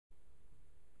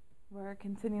We're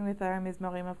continuing with our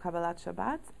Mizmorei Kaballat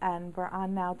Shabat, and we're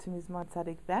on now to Mizmor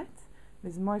Tzadik Bet,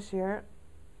 Mizmor Shir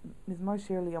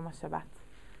Liyom Shabbat.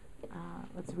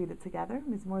 Let's read it together.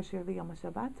 Mizmor Shir Liyom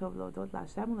Shabbat, Tov Lodot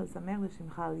LaHashem Ulezamer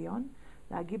L'Shimcha Elyon,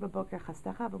 La'agi B'Boker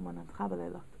Chastecha B'Monatcha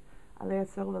B'Leilot. Alei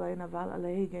Asor V'Lei Naval,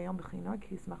 Alei Higayom B'Chinor,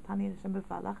 Ki Yismachtani Hashem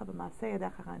B'Fa'alacha B'Maaseh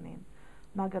Yadecha Ha'aneim.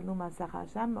 Ma Gadlu Ma'asecha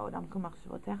Hashem, Ma'od Amku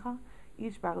Machshavotecha,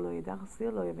 Ish Bar Lo Yidach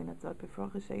Sil Lo Yavin Atzot,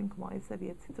 B'Froch Reshaim K'mo Esav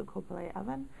Yetzitu Kol Palei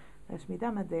Avan,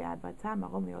 L'Shmida Madei Ad B'Tam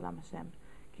Marom Li'olam Hashem,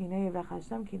 Ki Nei Yevecha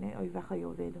Hashem, Ki Nei Oivecha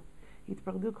Yovedu.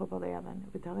 Yitpardu Kol Palei Avan,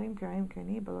 V'Tarim Kareim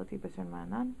Karni, Baloti B'Shem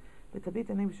Ma'anan, V'Tabit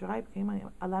Anei B'Shurai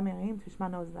B'Kim Alam Yerim Tishma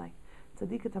Nozdai.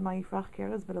 Tzadik Etama Yifrach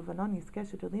Keres B'Levanon Yizkeh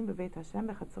Shetulim B'Beit Hashem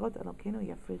B'Chatzorot Elokeinu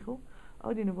Yafrichu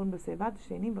Od Yinuvun B'Seivat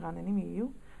Shenim V'Ranenim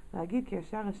Yiyu La'agid Ki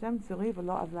Yashar Hashem Tzuri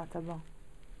V'Lo Avla Tavo.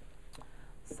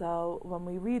 So when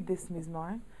we read this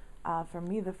Mizmor, for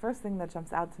me the first thing that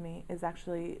jumps out to me is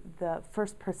actually the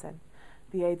first person.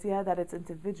 The idea that it's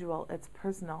individual, it's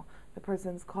personal. The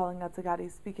person's calling out to God,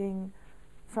 he's speaking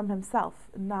from himself,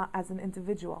 not as an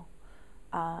individual.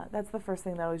 That's the first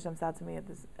thing that always jumps out to me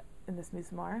in this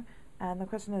Mizmor. And the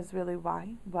question is really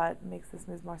why? What makes this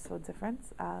Mizmor so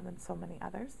different than so many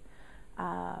others?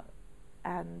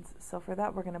 And so for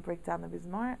that, we're going to break down the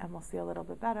Mizmor, and we'll see a little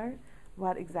bit better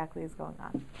what exactly is going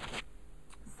on.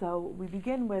 So we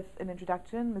begin with an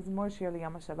introduction, Mizmor Shir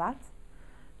Liyom Shabbat,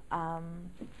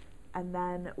 and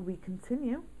then we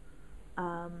continue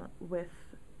with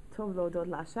Tov Lodot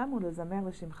LaHashem Ulezamer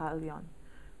L'Shimcha Elyon.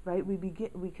 Right?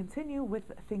 We continue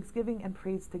with thanksgiving and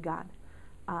praise to God.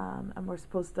 And we're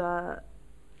supposed to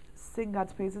sing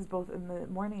God's praises both in the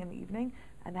morning and the evening,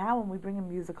 and now when we bring in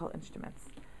musical instruments.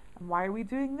 And why are we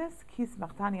doing this? Ki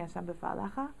Yismachtani Hashem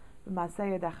B'Fa'alacha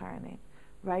B'Maaseh Yadecha Ha'aneim.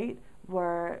 Right?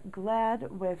 We're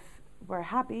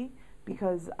happy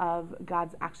because of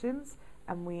God's actions,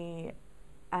 and we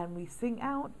sing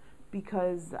out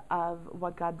because of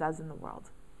what God does in the world.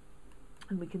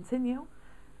 And we continue,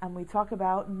 and we talk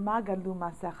about Ma Gadlu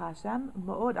Ma'asecha Hashem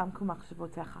Ma'od Amku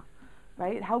Machshavotecha.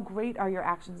 Right? How great are your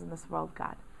actions in this world,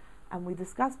 God? And we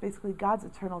discuss basically God's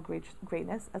eternal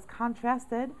greatness as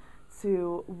contrasted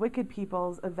to wicked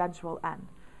people's eventual end.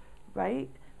 Right?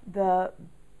 The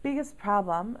biggest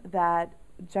problem that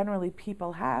generally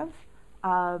people have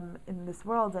in this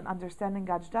world and understanding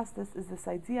God's justice is this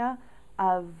idea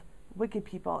of wicked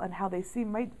people and how they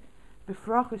seem right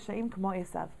b'froch reshaim k'mo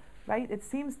Esav. Right? It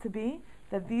seems to be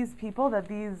that these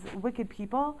wicked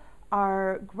people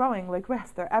are growing like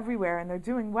grass. They're everywhere and they're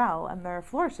doing well and they're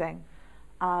flourishing.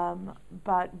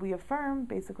 But we affirm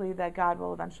basically that God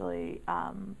will eventually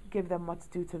give them what's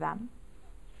due to them.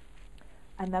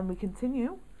 And then we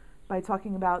continue by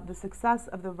talking about the success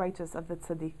of the righteous, of the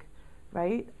tzaddik,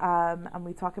 right? And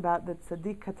we talk about the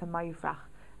tzaddik katama yifrach,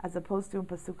 as opposed to in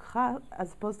pasuk chat,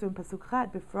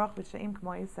 b'froch v'sheim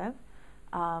k'mo Esav,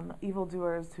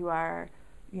 evildoers who are,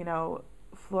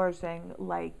 flourishing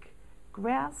like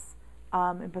grass.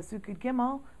 In pasuk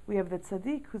gimel, we have the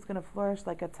tzaddik who's going to flourish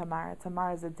like a tamar. A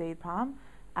tamar is a date palm,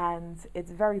 and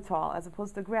it's very tall, as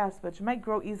opposed to grass, which might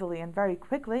grow easily and very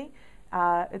quickly.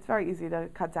 It's very easy to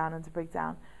cut down and to break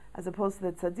down, as opposed to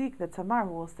the tzaddik, the tamar,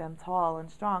 who will stand tall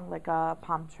and strong like a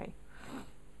palm tree.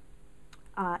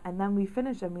 And then we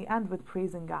finish and we end with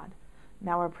praising God.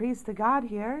 Now our praise to God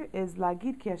here is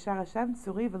La'agid Ki Yashar Hashem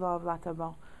Tzuri V'Lo Avla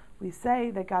Tavo. We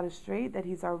say that God is straight, that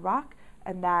He's our rock,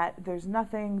 and that there's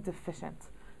nothing deficient.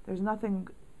 There's nothing,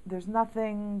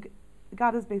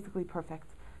 God is basically perfect.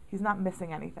 He's not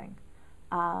missing anything.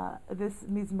 This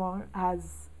Mizmor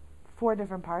has 4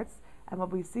 different parts, and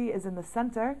what we see is in the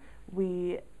center,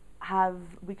 we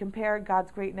compare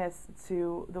God's greatness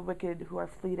to the wicked who are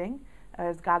fleeting,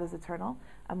 as God is eternal,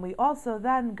 and we also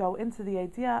then go into the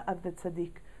idea of the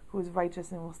tzaddik, who is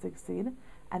righteous and will succeed,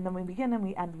 and then we begin and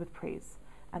we end with praise.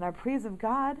 And our praise of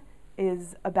God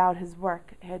is about His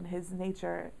work and His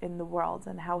nature in the world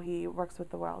and how He works with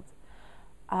the world.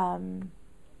 And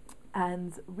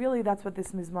really that's what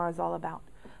this Mizmor is all about.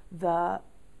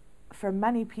 For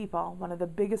many people, one of the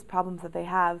biggest problems that they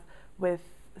have with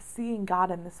seeing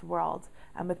God in this world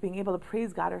and with being able to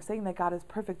praise God or saying that God is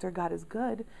perfect or God is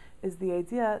good is the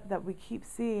idea that we keep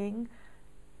seeing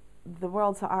the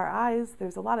world to our eyes.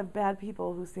 There's a lot of bad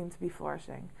people who seem to be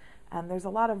flourishing, and there's a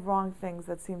lot of wrong things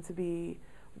that seem to be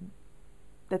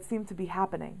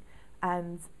happening.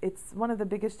 And it's one of the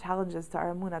biggest challenges to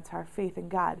our emunah, to our faith in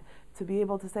God, to be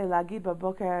able to say La'agid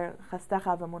b'boker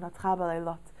chastecha v'munatcha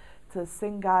b'leilot, to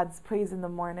sing God's praise in the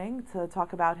morning, to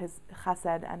talk about His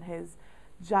chesed and His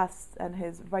just and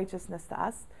His righteousness to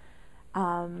us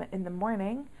in the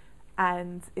morning,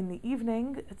 and in the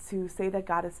evening to say that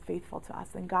God is faithful to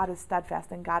us and God is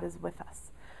steadfast and God is with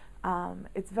us.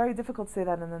 It's very difficult to say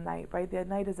that in the night, right? The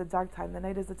night is a dark time. The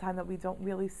night is the time that we don't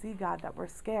really see God, that we're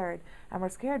scared. And we're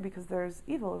scared because there's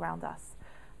evil around us.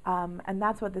 And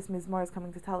that's what this Mizmor is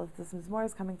coming to tell us. This Mizmor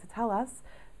is coming to tell us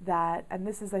that, and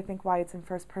this is, I think, why it's in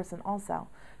first person also,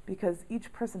 because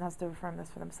each person has to affirm this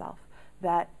for themselves,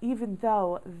 that even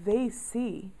though they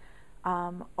see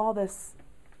all this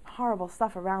horrible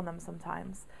stuff around them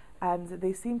sometimes, and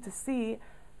they seem to see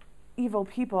evil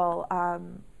people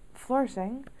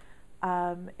flourishing,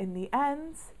 in the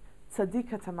end,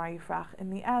 tzadika tamar yifrach.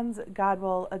 In the end, God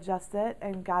will adjust it,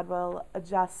 and God will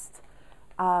adjust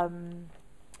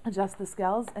the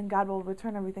scales, and God will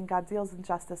return everything. God deals in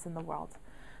justice in the world.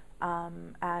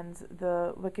 And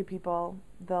the wicked people,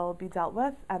 they'll be dealt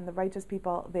with, and the righteous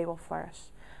people, they will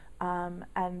flourish.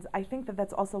 And I think that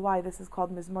that's also why this is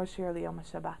called Mizmor Shir Liyom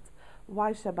Shabbat.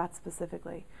 Why Shabbat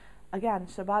specifically? Again,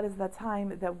 Shabbat is that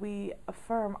time that we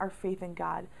affirm our faith in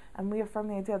God, and we affirm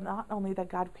the idea not only that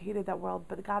God created that world,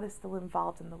 but God is still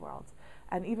involved in the world.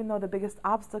 And even though the biggest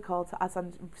obstacle to us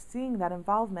on seeing that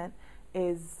involvement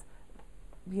is,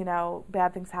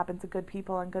 bad things happen to good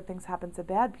people and good things happen to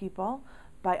bad people,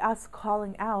 by us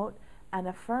calling out and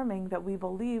affirming that we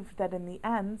believe that in the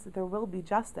end there will be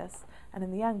justice, and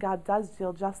in the end God does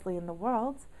deal justly in the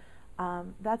world,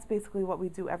 that's basically what we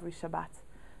do every Shabbat.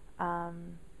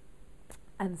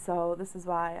 And so this is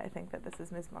why I think that this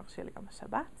is Mizmor Shir Liyom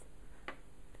Shabbat.